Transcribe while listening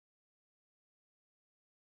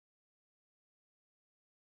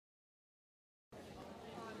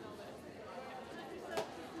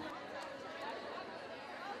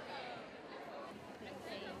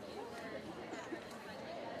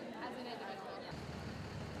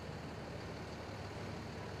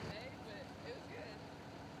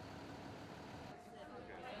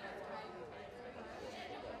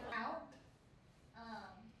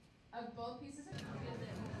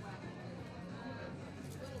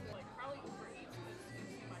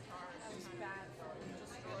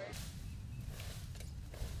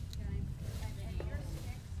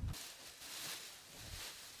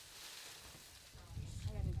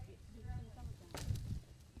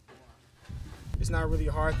it's not really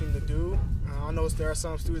a hard thing to do. I know there are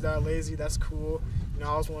some students that are lazy. That's cool. You know,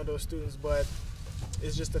 I was one of those students, but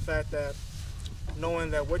it's just the fact that knowing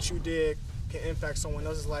that what you did can impact someone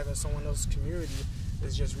else's life and someone else's community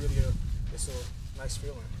is just really it's a nice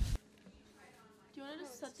feeling. Do you want to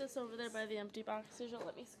just set this over there by the empty boxes? You'll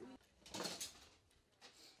let me squeeze.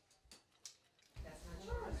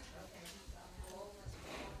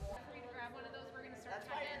 Grab one of those. We're going to start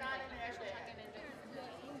checking in.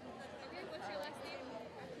 Okay, what's your last name?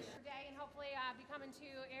 Today, and hopefully be coming to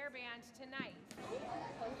Air Band tonight.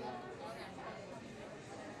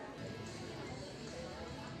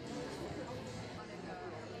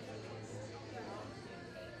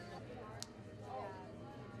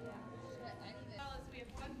 We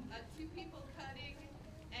have two people cutting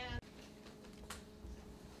and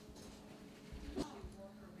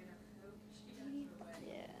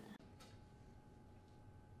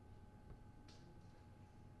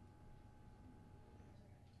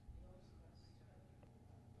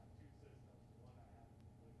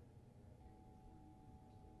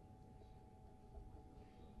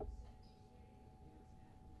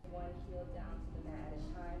one heel down to the mat at a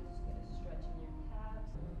time. Just get a stretch in your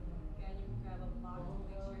calves. Again, you can grab a block and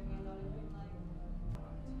place your hand on your leg.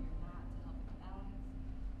 Up to your mat to help with balance.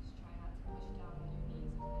 Just try not to push down on your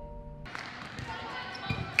knees today.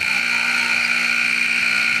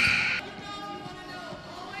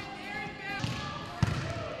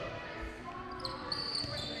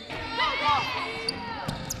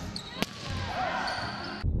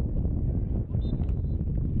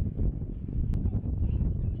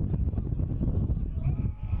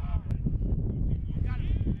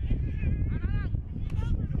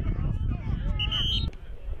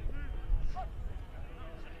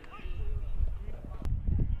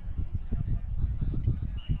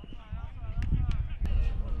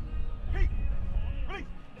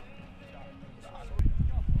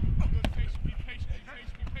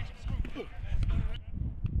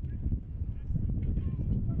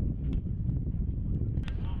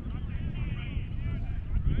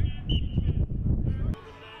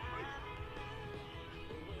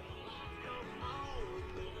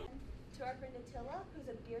 To our friend Attila, who's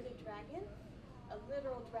a bearded dragon, a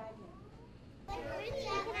literal dragon.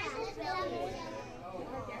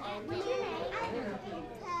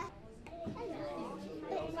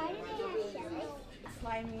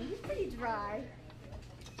 Slimy, he's pretty dry.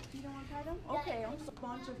 You don't want to try them? Okay, I'm just a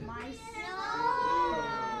bunch of mice. No!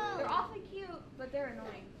 They're awfully cute, but they're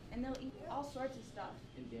annoying. And they'll eat all sorts of stuff.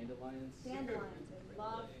 And dandelions? Dandelions. I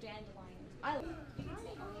love dandelions. I love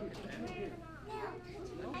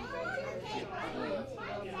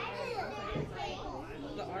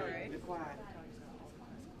Be quiet.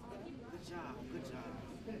 Good job, good job.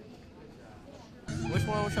 Which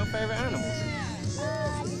one was your favorite animal?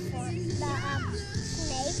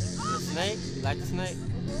 Snake. The snake? You like the snake?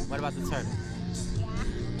 What about the turtle? Yeah.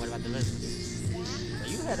 What about the lizard? Yeah. So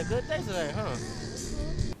you had a good day today, huh?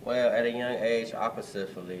 Well, at a young age, I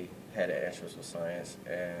specifically had an interest with science,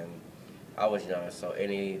 and I was young, so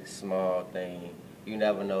any small thing, you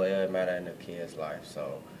never know, it'll matter in a kid's life.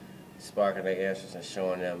 So sparking their interest and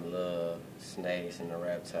showing them love, snakes and the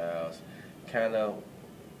reptiles, kind of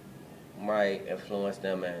might influence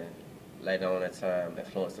them and later on in time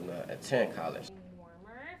influence them to attend college.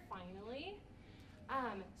 warmer, finally. So I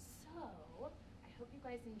hope you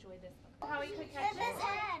guys enjoy this book. How he could catch With his it?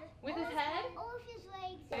 head. With his head? Or with his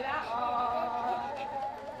legs. Say that.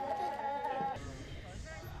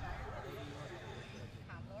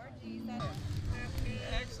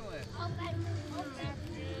 Excellent.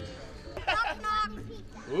 Knock, knock.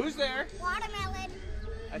 Who's there? Watermelon.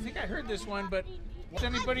 I think I heard this one, but does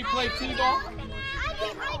anybody play t-ball? I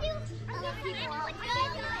do.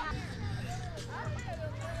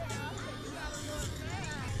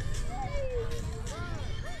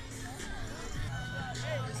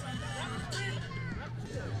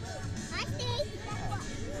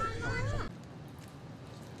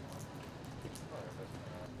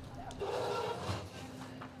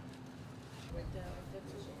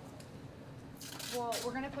 Well,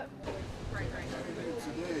 we're gonna put right.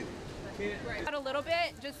 Cut a little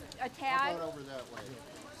bit, just a tad.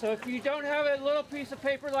 So if you don't have a little piece of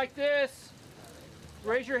paper like this,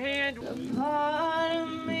 raise your hand. Part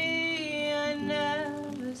of me I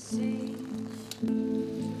never see.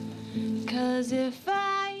 'Cause if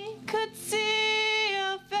I could see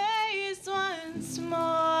your face once more,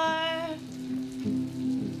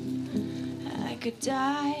 I could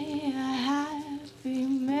die a happy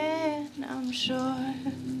man, I'm sure.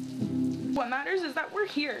 What matters is that we're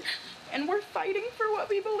here and we're fighting for what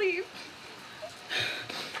we believe.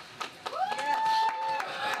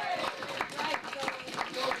 Right,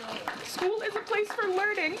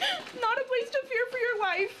 hurting, not a place to fear for your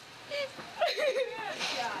life.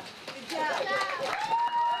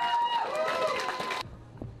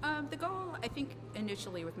 The goal, I think,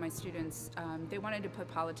 initially with my students, they wanted to put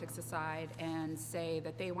politics aside and say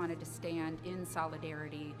that they wanted to stand in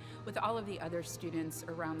solidarity with all of the other students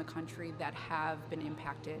around the country that have been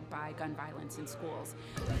impacted by gun violence in schools.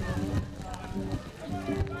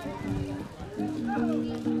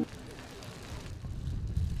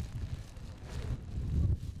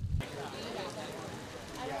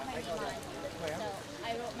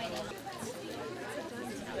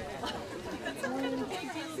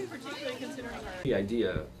 The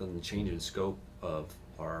idea of the change in scope of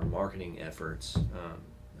our marketing efforts,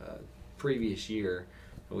 previous year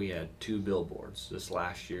we had 2 billboards. This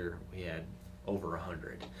last year we had over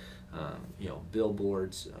 100. You know,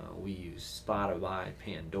 billboards, we use Spotify,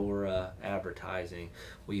 Pandora, advertising,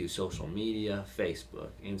 we use social media, Facebook,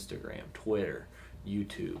 Instagram, Twitter,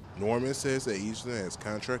 YouTube. Norman says that Eastern has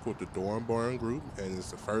contract with the Dornborn Group, and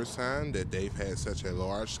it's the first time that they've had such a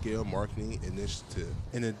large-scale marketing initiative.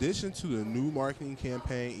 In addition to the new marketing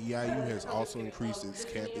campaign, EIU has also increased its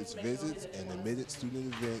campus visits and admitted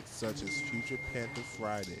student events such as Future Panther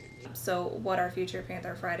Friday. So what our Future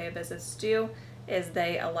Panther Friday visits do is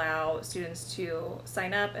they allow students to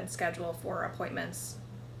sign up and schedule for appointments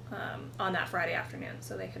on that Friday afternoon.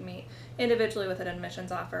 So they can meet individually with an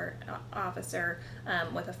admissions officer,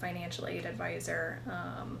 with a financial aid advisor,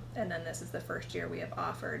 and then this is the first year we have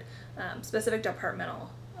offered specific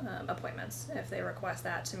departmental appointments. If they request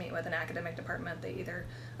that to meet with an academic department they either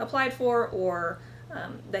applied for or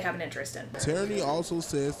they have an interest in. Tierney also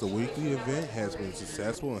says the weekly event has been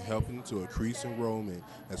successful in helping to increase enrollment.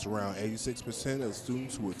 That's around 86% of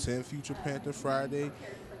students who attend Future Panther Friday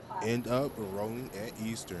end up enrolling at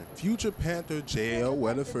Eastern. Future Panther J.L.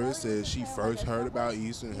 Weatherford says she first heard about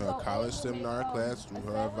Eastern in her college seminar class through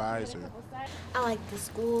her advisor. I like the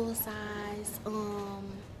school size.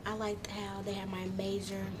 I liked how they had my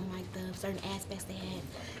major and like the certain aspects they had.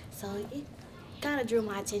 So it kind of drew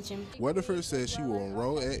my attention. Weatherford says she will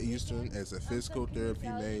enroll at Eastern as a physical therapy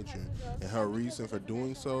major, and her reason for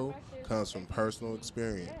doing so comes from personal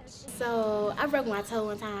experience. So I broke my toe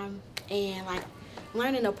one time, and like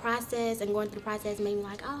learning the process and going through the process made me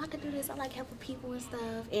like, oh, I could do this. I like helping people and stuff,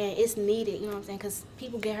 and it's needed, you know what I'm saying, because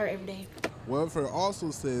people get hurt every day. Weatherford also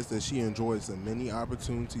says that she enjoys the many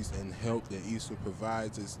opportunities and help that Eastern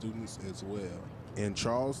provides its students as well. In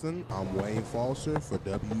Charleston, I'm Wayne Foster for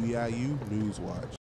WEIU Newswatch.